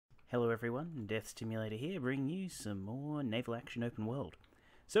Hello everyone, Death Stimulator here, bringing you some more Naval Action Open World.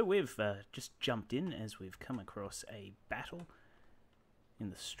 So we've just jumped in as we've come across a battle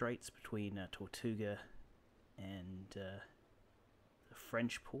in the straits between Tortuga and the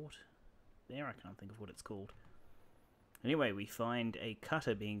French port. There, I can't think of what it's called. Anyway, we find a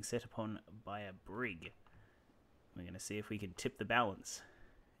cutter being set upon by a brig. We're going to see if we can tip the balance.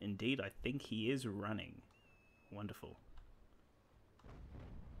 Indeed, I think he is running. Wonderful.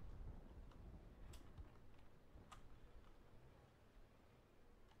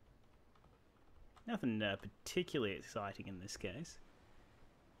 Nothing particularly exciting in this case.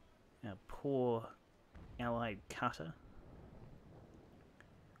 Our poor allied cutter.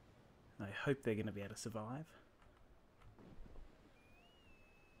 I hope they're going to be able to survive.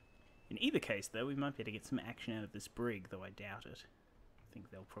 In either case, though, we might be able to get some action out of this brig, though I doubt it. I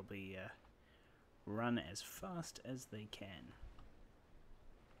think they'll probably run as fast as they can.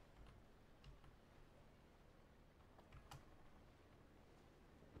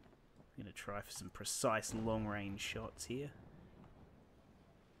 I'm going to try for some precise long-range shots here.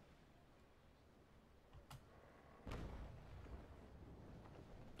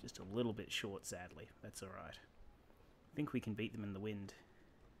 Just a little bit short, sadly. That's alright. I think we can beat them in the wind.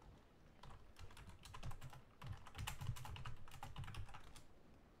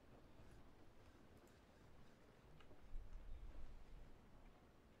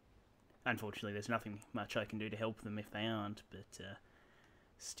 Unfortunately, there's nothing much I can do to help them if they aren't, but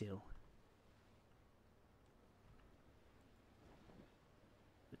still.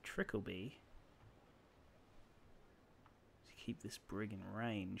 The trick will be to keep this brig in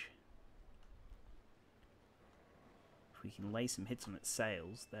range. If we can lay some hits on its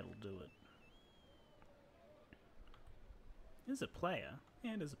sails, that'll do it. There's a player.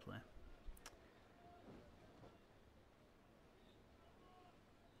 Yeah, there's a player.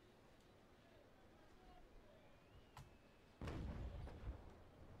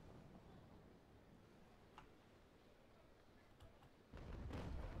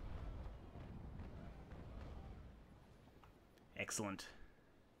 Excellent.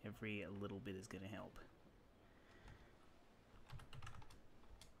 Every little bit is going to help.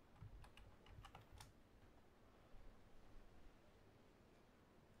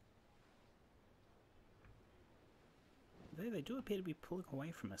 They do appear to be pulling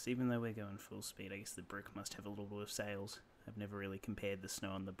away from us, even though we're going full speed. I guess the brig must have a little bit of sails. I've never really compared the snow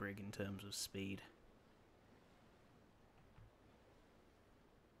on the brig in terms of speed.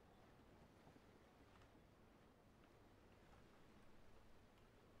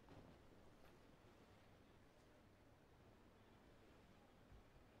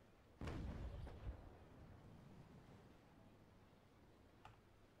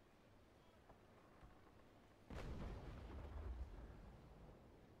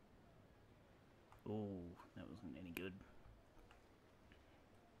 Oh, that wasn't any good.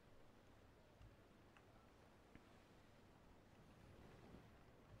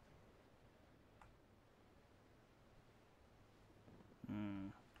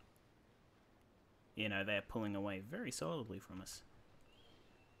 You know, they're pulling away very solidly from us.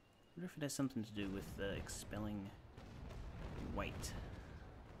 I wonder if it has something to do with expelling weight.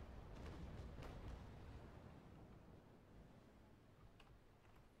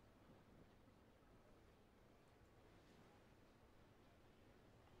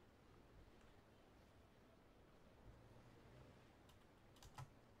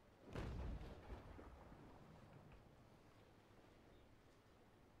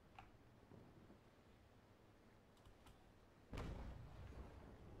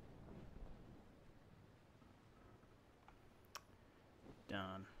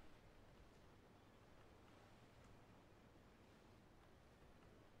 Darn.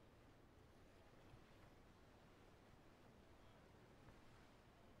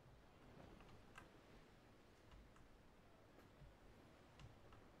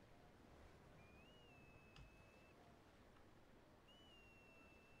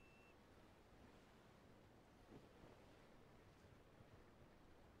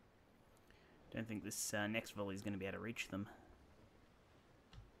 Don't think this next volley is going to be able to reach them.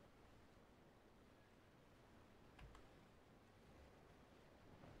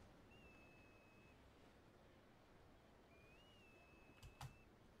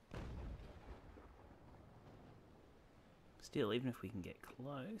 Still, even if we can get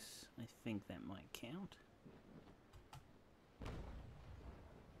close, I think that might count.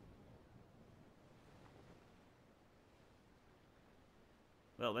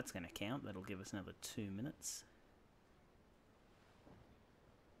 Well, that's going to count. That'll give us another 2 minutes.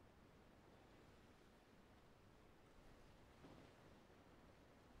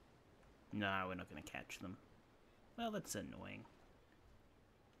 No, we're not going to catch them. Well, that's annoying.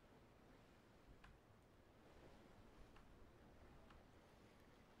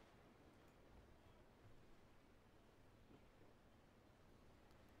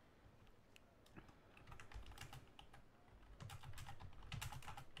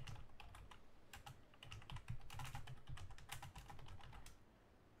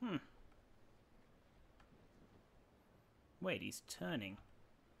 Wait, he's turning.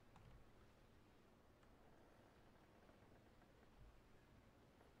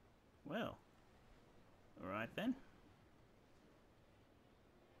 Well, alright then.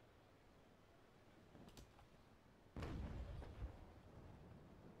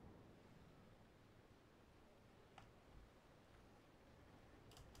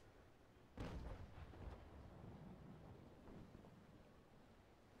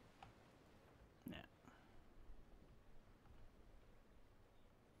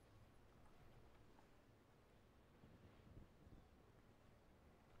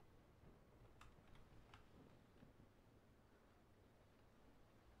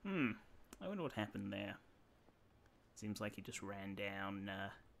 I wonder what happened there. Seems like he just ran down,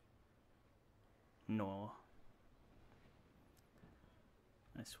 Nor.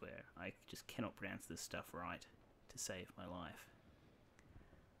 I swear, I just cannot pronounce this stuff right to save my life.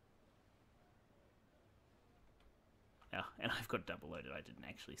 Oh, and I've got double loaded. I didn't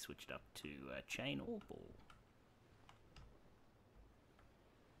actually switch it up to chain or ball.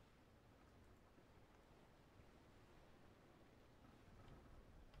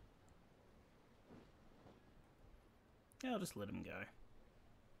 I'll just let him go.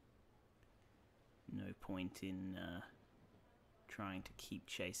 No point in trying to keep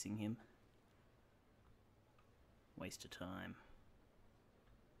chasing him. Waste of time.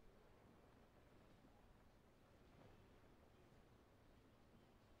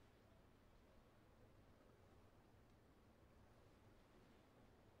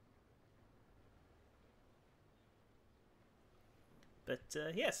 But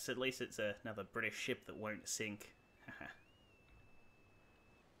yes, at least it's another British ship that won't sink.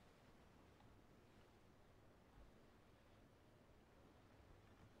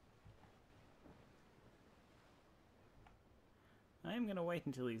 I am going to wait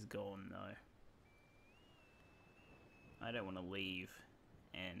until he's gone, though. I don't want to leave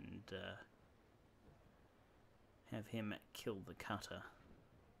and have him kill the cutter.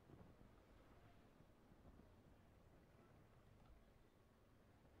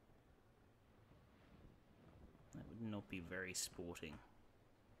 That would not be very sporting.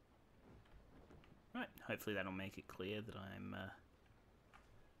 Right, hopefully that'll make it clear that I'm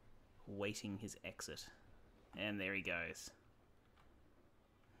waiting his exit. And there he goes.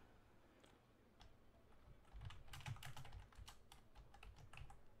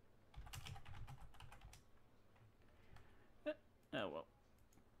 Oh well.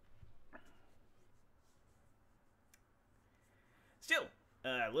 Still,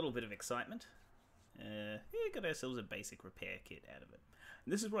 a little bit of excitement. Yeah, got ourselves a basic repair kit out of it.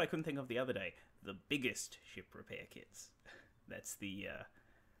 And this is what I couldn't think of the other day. The biggest ship repair kits. That's the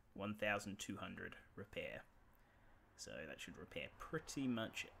 1200 repair. So that should repair pretty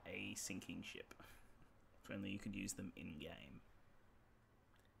much a sinking ship. If only you could use them in-game.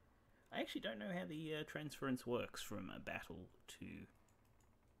 I actually don't know how the transference works from a battle to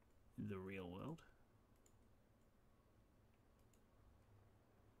the real world.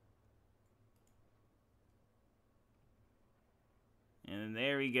 And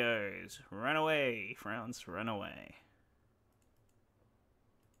there he goes. Run away, France, run away.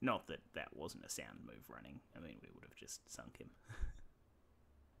 Not that that wasn't a sound move running. I mean, we would have just sunk him.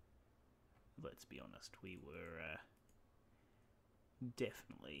 Let's be honest, we were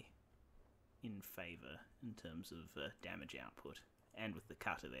definitely in favour in terms of damage output. And with the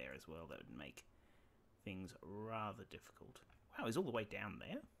cutter there as well, that would make things rather difficult. Wow, he's all the way down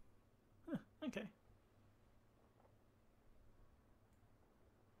there? Huh, okay.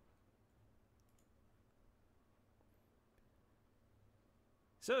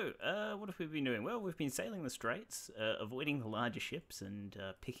 So, what have we been doing? Well, we've been sailing the Straits, avoiding the larger ships and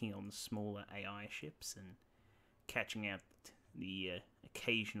picking on smaller AI ships and catching out the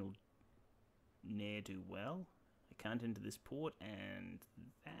occasional ne'er-do-well. I can't enter this port, and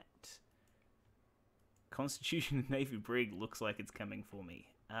that Constitution and Navy Brig looks like it's coming for me.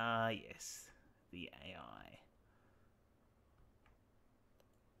 Ah, yes, the AI.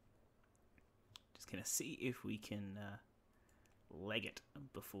 Just gonna see if we can leg it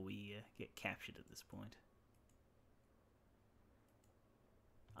before we get captured at this point.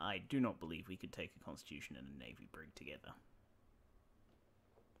 I do not believe we could take a Constitution and a Navy Brig together.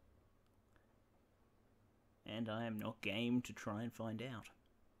 and I am not game to try and find out.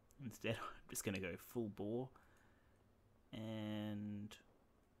 Instead, I'm just going to go full bore, and...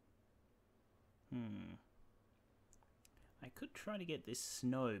 I could try to get this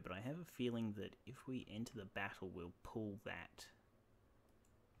snow, but I have a feeling that if we enter the battle, we'll pull that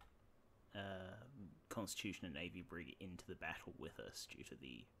Constitution and Navy brig into the battle with us, due to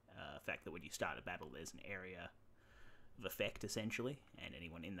the fact that when you start a battle, there's an area of effect, essentially, and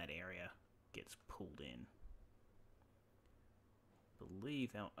anyone in that area gets pulled in. I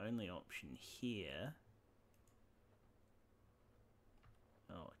believe our only option here...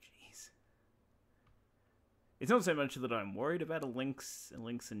 Oh, jeez. It's not so much that I'm worried about a Lynx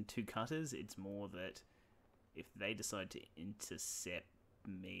and 2 cutters, it's more that if they decide to intercept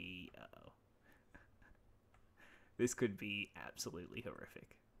me... Uh-oh. This could be absolutely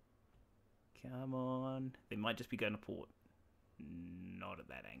horrific. Come on. They might just be going to port. Not at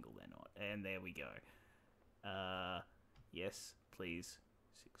that angle, they're not. And there we go. Yes, please.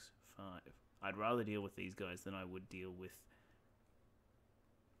 6, 5. I'd rather deal with these guys than I would deal with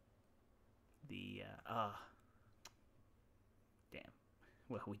the... Damn.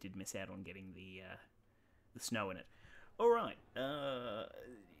 Well, we did miss out on getting the snow in it. Alright.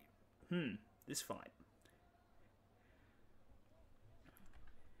 This fight.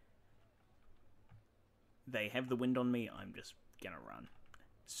 They have the wind on me, I'm just gonna run.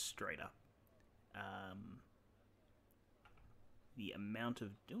 Straight up. The amount of...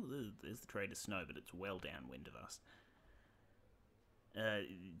 Oh, there's the trade of snow, but it's well downwind of us.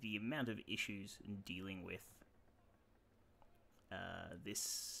 The amount of issues in dealing with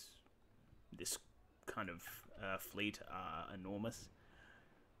this kind of fleet are enormous.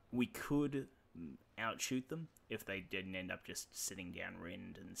 We could outshoot them if they didn't end up just sitting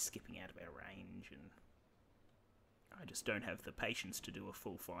downwind and skipping out of our range, and I just don't have the patience to do a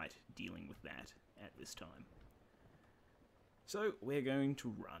full fight dealing with that at this time. So we're going to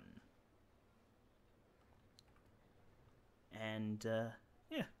run. And,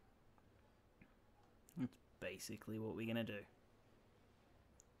 yeah. That's basically what we're going to do.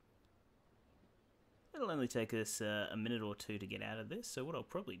 It'll only take us a minute or two to get out of this, so what I'll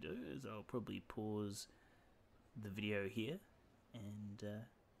probably do is I'll probably pause the video here and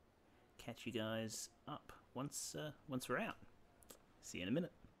catch you guys up once we're out. See you in a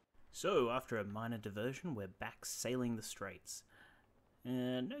minute. So, after a minor diversion, we're back sailing the straits.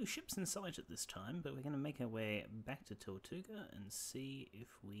 No ships in sight at this time, but we're going to make our way back to Tortuga and see if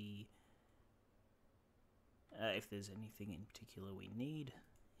we... if there's anything in particular we need,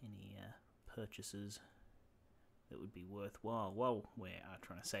 any purchases that would be worthwhile while we're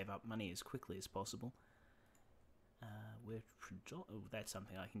trying to save up money as quickly as possible. That's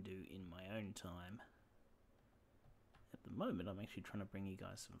something I can do in my own time. At the moment, I'm actually trying to bring you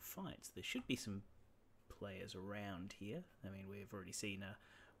guys some fights. There should be some players around here. I mean, we've already seen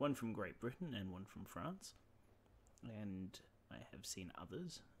one from Great Britain and one from France. And I have seen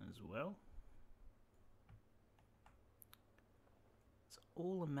others as well. It's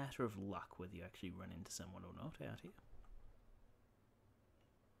all a matter of luck whether you actually run into someone or not out here.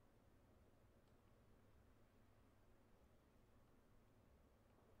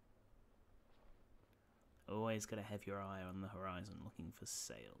 Always got to have your eye on the horizon looking for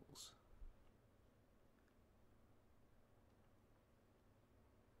sails.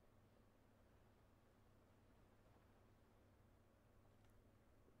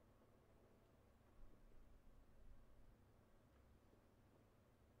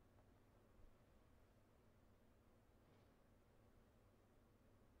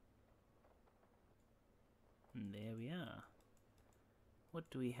 And there we are. What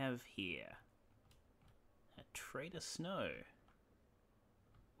do we have here? A trade of snow.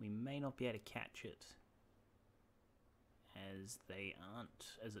 We may not be able to catch it, as they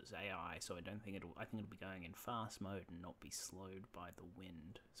aren't, as it's AI, so I think it'll be going in fast mode and not be slowed by the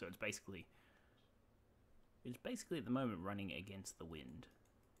wind. So it's basically at the moment running against the wind.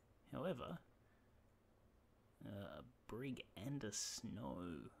 However, a brig and a snow.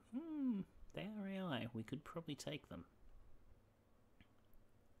 They are AI. We could probably take them.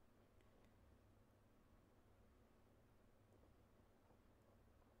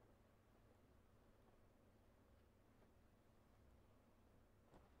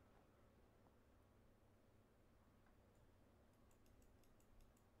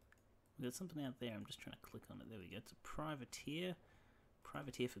 We got something out there. I'm just trying to click on it. There we go. It's a privateer.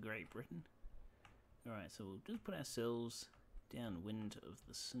 Privateer for Great Britain. Alright, so we'll just put ourselves downwind of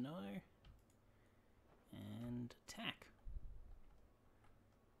the snow and attack.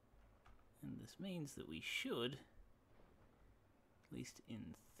 And this means that we should, at least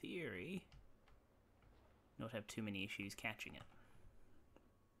in theory... not have too many issues catching it.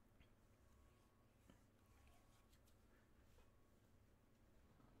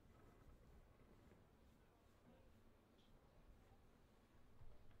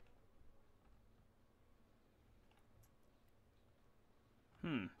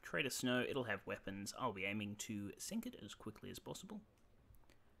 Trade of snow, it'll have weapons. I'll be aiming to sink it as quickly as possible.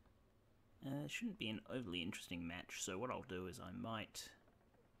 It shouldn't be an overly interesting match, so what I'll do is I might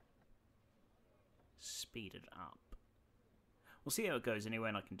speed it up. We'll see how it goes anyway,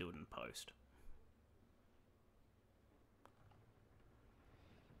 and I can do it in post.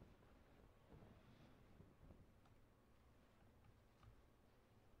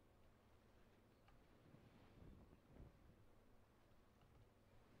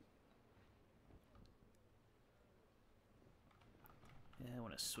 Yeah, I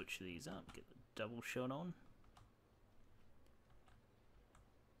want to switch these up, get the double shot on.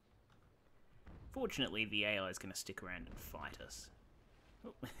 Fortunately, the AI is going to stick around and fight us.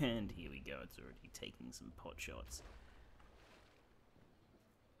 Oh, and here we go, it's already taking some pot shots.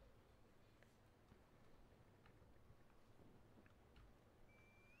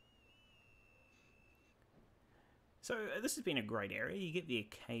 So, this has been a great area. You get the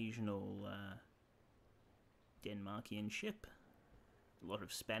occasional Denmarkian ship, a lot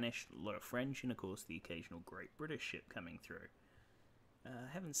of Spanish, a lot of French, and of course the occasional Great British ship coming through.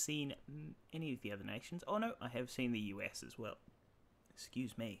 I haven't seen any of the other nations. Oh no, I have seen the US as well.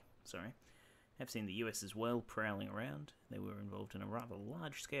 Excuse me, sorry. Have seen the US as well prowling around. They were involved in a rather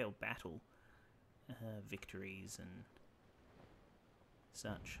large-scale battle, victories and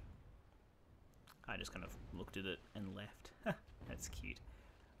such. I just kind of looked at it and left. That's cute.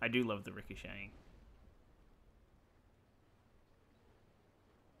 I do love the ricocheting.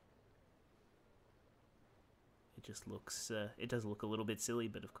 It just looks, it does look a little bit silly,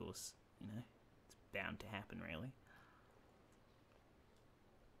 but of course, you know, it's bound to happen, really.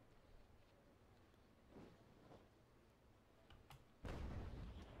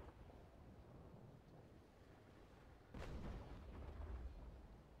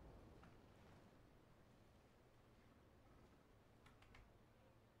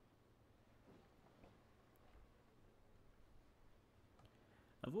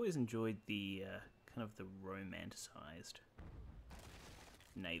 I've always enjoyed the kind of the romanticized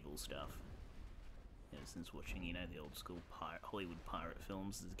naval stuff. Yeah, since watching, you know, the old school Hollywood pirate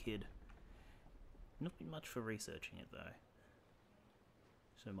films as a kid. Not been much for researching it though,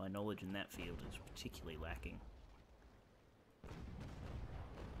 so my knowledge in that field is particularly lacking.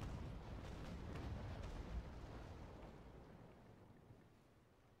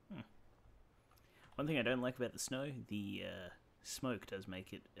 One thing I don't like about the snow, the smoke does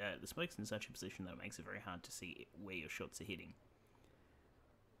make it, the smoke's in such a position that it makes it very hard to see where your shots are hitting.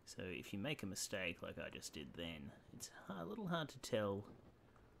 So if you make a mistake like I just did then, it's a little hard to tell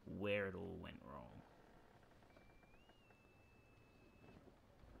where it all went wrong.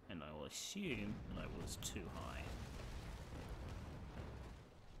 And I will assume that I was too high.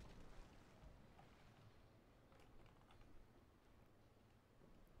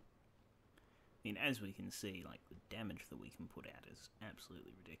 I mean, as we can see, like, the damage that we can put out is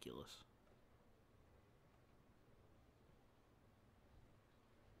absolutely ridiculous.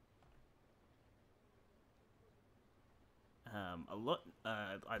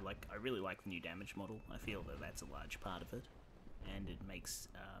 I really like the new damage model. I feel that that's a large part of it, and it makes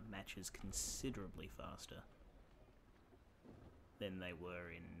matches considerably faster than they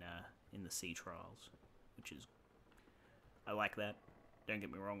were in the sea trials, which is, I like that. Don't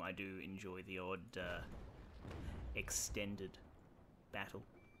get me wrong, I do enjoy the odd extended battle.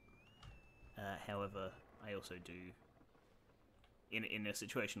 However, I also do, in a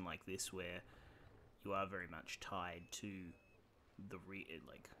situation like this where you are very much tied to the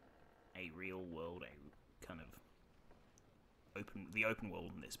a real world, a kind of open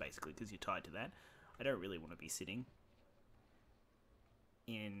world in this basically, because you're tied to that. I don't really want to be sitting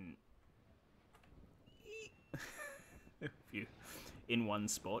in one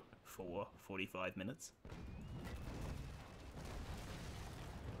spot for 45 minutes.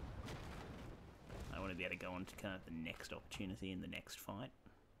 I want to be able to go on to kind of the next opportunity in the next fight.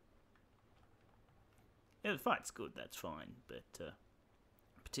 Yeah, the fight's good, that's fine, but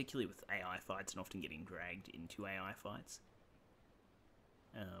particularly with AI fights and often getting dragged into AI fights,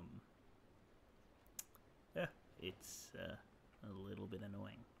 yeah, it's a little bit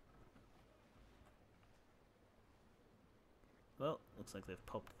annoying. Well, looks like they've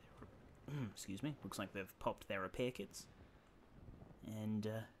popped their, excuse me, looks like they've popped their repair kits, and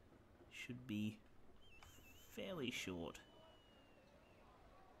should be fairly short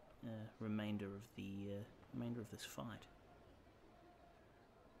remainder of this fight.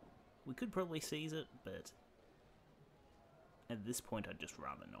 We could probably seize it, but at this point I'd just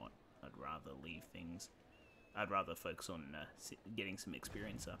rather not. I'd rather leave things. I'd rather focus on getting some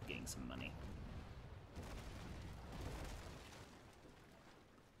experience up, getting some money.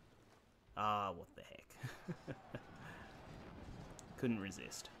 Ah, what the heck. Couldn't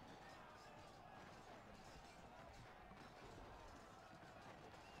resist.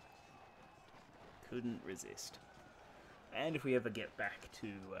 Couldn't resist. And if we ever get back to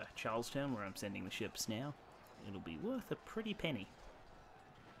Charlestown, where I'm sending the ships now, it'll be worth a pretty penny.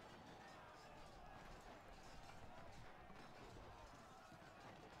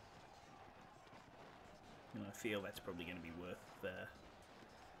 And I feel that's probably going to be worth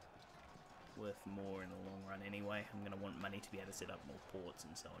more in the long run anyway. I'm going to want money to be able to set up more ports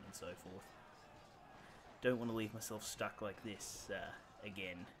and so on and so forth. Don't want to leave myself stuck like this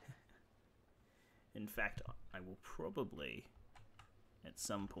again. In fact, I will probably, at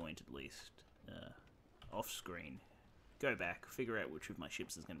some point at least, off-screen, go back, figure out which of my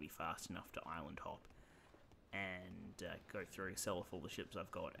ships is going to be fast enough to island hop, and go through, sell off all the ships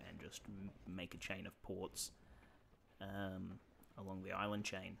I've got, and just make a chain of ports along the island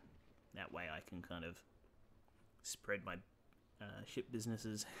chain. That way I can kind of spread my ship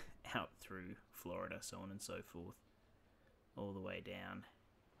businesses out through Florida, so on and so forth, all the way down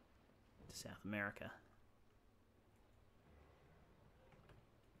to South America.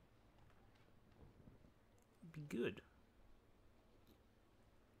 It'd be good.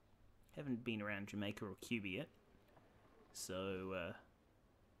 Haven't been around Jamaica or Cuba yet, so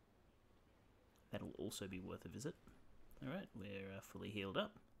that'll also be worth a visit. Alright, we're fully healed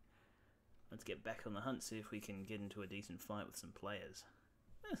up. Let's get back on the hunt, see if we can get into a decent fight with some players.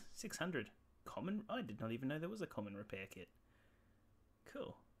 600. Common? I did not even know there was a common repair kit.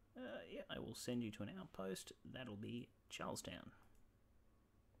 Cool. Yeah, I will send you to an outpost. That'll be Charlestown.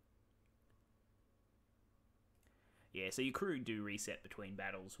 Yeah, so your crew do reset between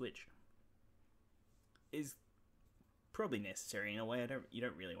battles, which is probably necessary in a way. You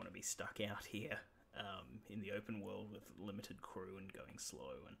don't really want to be stuck out here in the open world with limited crew and going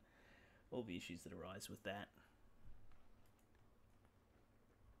slow and all the issues that arise with that.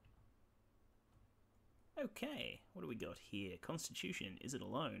 Okay, what do we got here? Constitution, is it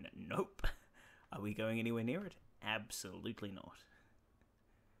alone? Nope. Are we going anywhere near it? Absolutely not.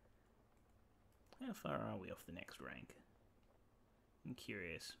 How far are we off the next rank? I'm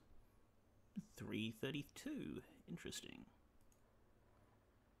curious. 332. Interesting.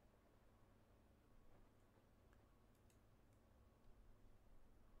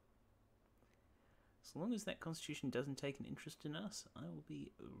 As long as that Constitution doesn't take an interest in us, I will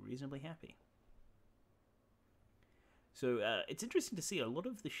be reasonably happy. So it's interesting to see a lot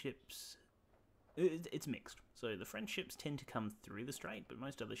of the ships. It's mixed. So the French ships tend to come through the strait, but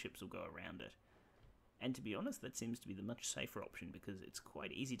most other ships will go around it. And to be honest, that seems to be the much safer option because it's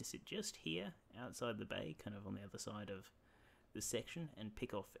quite easy to sit just here outside the bay, kind of on the other side of the section, and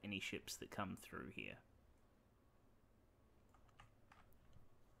pick off any ships that come through here.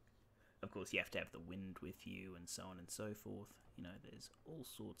 Of course, you have to have the wind with you and so on and so forth. You know, there's all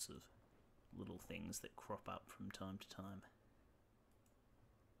sorts of little things that crop up from time to time.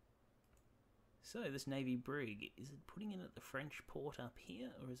 So, this Navy brig, is it putting in at the French port up here,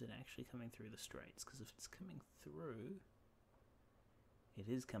 or is it actually coming through the straits? Because if it's coming through, it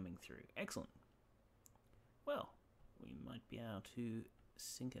is coming through. Excellent. Well, we might be able to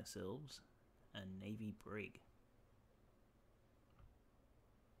sink ourselves a Navy brig.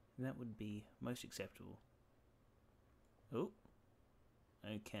 That would be most acceptable. Oh.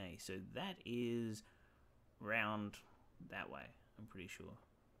 Okay, so that is round that way, I'm pretty sure.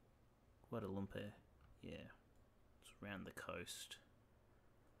 Quite a Lumpur. Yeah. It's around the coast.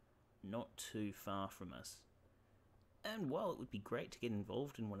 Not too far from us. And while it would be great to get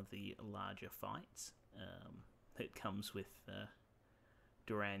involved in one of the larger fights that comes with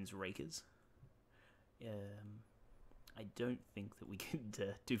Duran's Rakers, I don't think that we could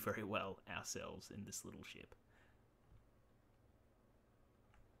do very well ourselves in this little ship.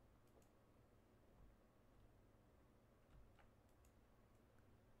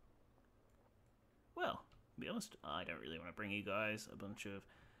 Well, to be honest, I don't really want to bring you guys a bunch of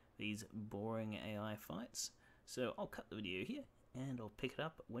these boring AI fights, so I'll cut the video here, and I'll pick it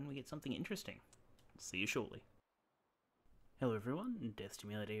up when we get something interesting. See you shortly. Hello everyone, Death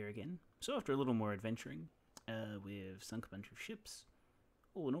Stimulator here again. So after a little more adventuring, we've sunk a bunch of ships.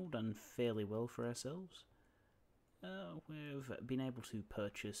 All in all, done fairly well for ourselves. We've been able to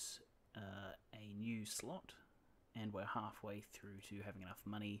purchase a new slot and we're halfway through to having enough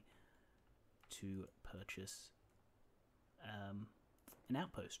money to purchase an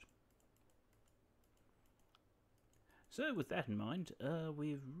outpost. So with that in mind,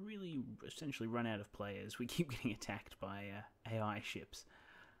 we've really essentially run out of players. We keep getting attacked by AI ships.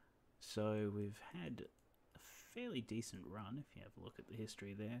 So we've had a fairly decent run, if you have a look at the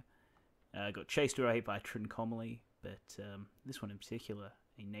history there. Got chased away by Trincomalee, but this one in particular,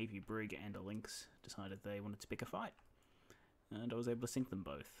 a Navy Brig and a Lynx, decided they wanted to pick a fight. And I was able to sink them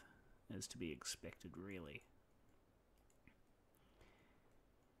both, as to be expected, really.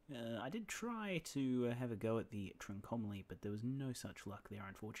 I did try to have a go at the Trincomalee, but there was no such luck there,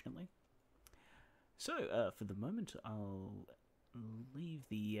 unfortunately. So, for the moment, I'll leave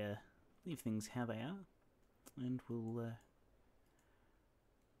things how they are, and we'll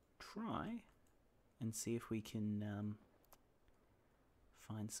try and see if we can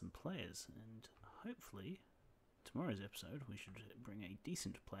find some players, and hopefully tomorrow's episode we should bring a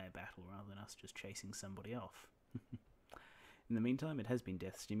decent player battle rather than us just chasing somebody off. In the meantime, it has been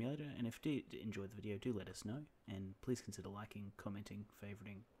Death Stimulator, and if you did enjoy the video, do let us know, and please consider liking, commenting,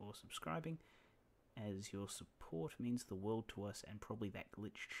 favoriting, or subscribing, as your support means the world to us, and probably that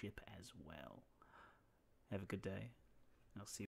glitched ship as well. Have a good day. I'll see you.